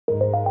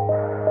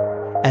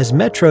As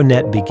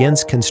MetroNet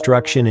begins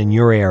construction in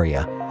your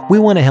area, we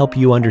want to help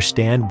you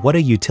understand what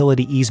a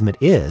utility easement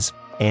is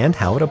and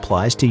how it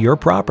applies to your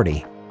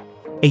property.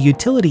 A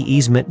utility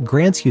easement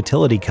grants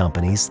utility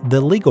companies the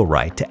legal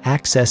right to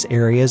access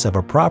areas of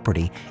a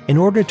property in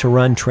order to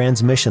run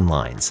transmission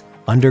lines,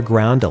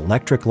 underground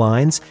electric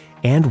lines,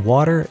 and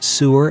water,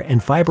 sewer,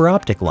 and fiber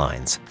optic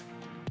lines.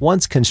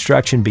 Once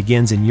construction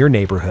begins in your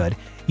neighborhood,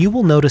 you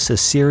will notice a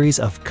series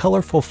of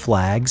colorful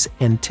flags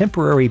and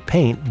temporary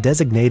paint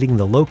designating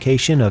the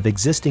location of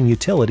existing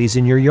utilities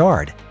in your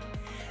yard.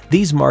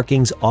 These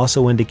markings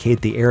also indicate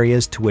the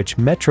areas to which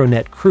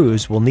MetroNet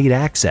crews will need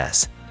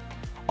access.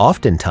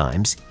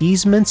 Oftentimes,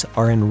 easements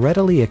are in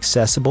readily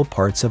accessible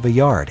parts of a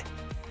yard.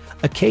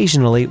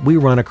 Occasionally, we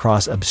run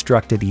across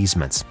obstructed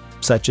easements,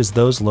 such as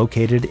those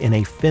located in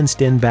a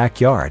fenced-in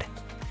backyard.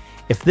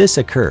 If this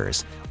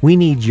occurs, we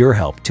need your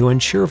help to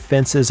ensure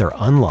fences are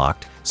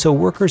unlocked so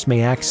workers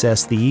may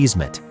access the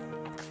easement.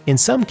 In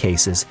some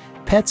cases,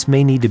 pets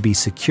may need to be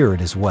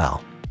secured as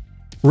well.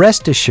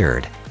 Rest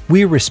assured,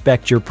 we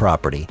respect your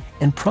property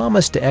and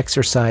promise to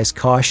exercise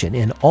caution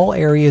in all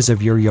areas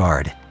of your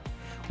yard.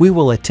 We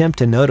will attempt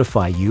to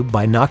notify you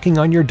by knocking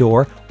on your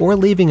door or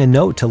leaving a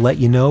note to let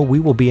you know we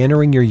will be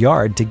entering your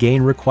yard to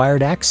gain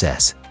required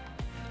access.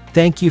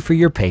 Thank you for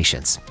your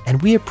patience,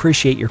 and we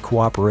appreciate your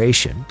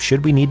cooperation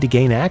should we need to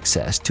gain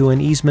access to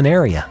an easement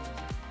area.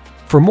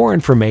 For more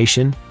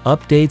information,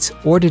 updates,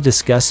 or to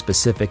discuss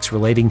specifics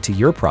relating to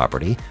your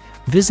property,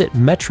 visit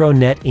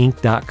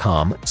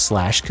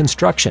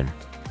metronetinc.com/construction.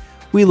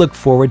 We look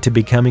forward to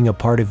becoming a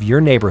part of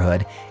your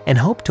neighborhood and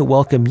hope to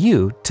welcome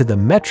you to the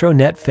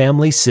MetroNet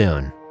family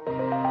soon.